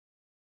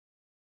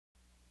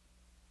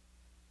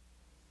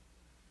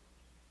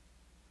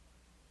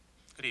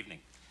Good evening.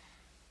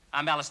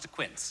 I'm Alistair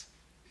Quince,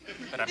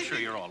 but I'm sure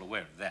you're all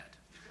aware of that.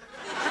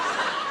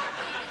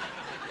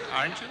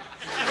 Aren't you?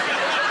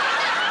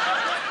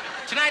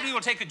 Tonight we will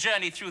take a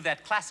journey through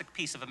that classic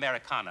piece of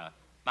Americana,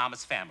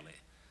 Mama's Family.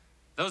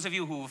 Those of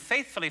you who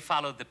faithfully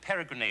followed the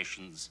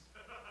peregrinations,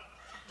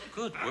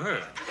 good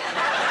word,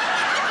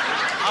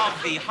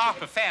 of the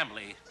Harper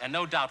family, and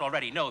no doubt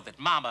already know that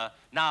Mama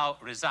now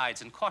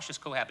resides in cautious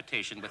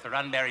cohabitation with her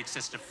unmarried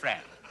sister,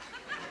 Fran.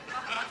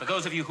 For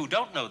those of you who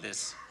don't know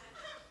this,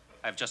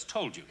 I've just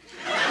told you.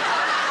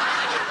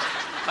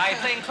 By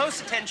paying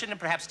close attention and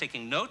perhaps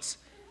taking notes,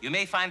 you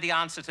may find the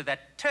answer to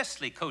that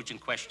tersely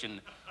cogent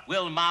question,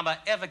 will Mama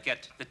ever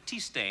get the tea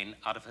stain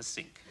out of her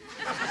sink?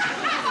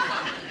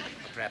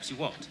 Or perhaps you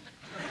won't.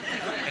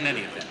 In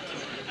any event,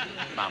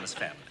 Mama's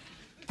Family.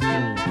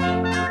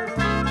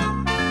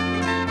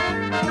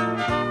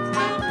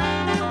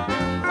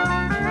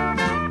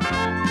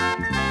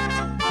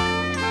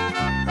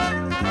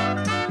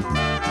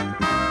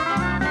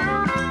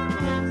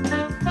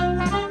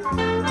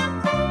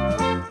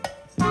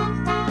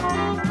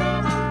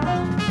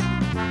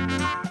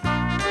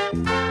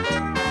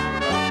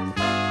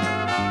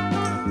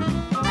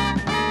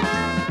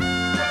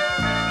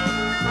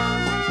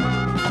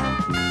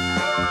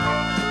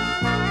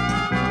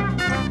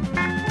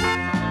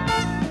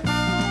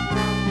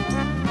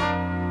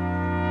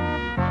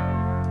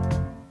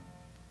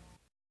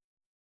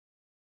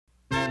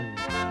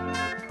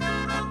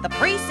 The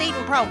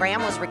preceding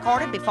program was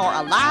recorded before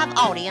a live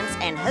audience,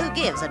 and who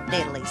gives a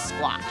diddly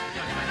squat?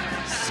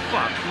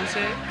 Squat, you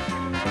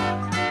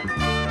say?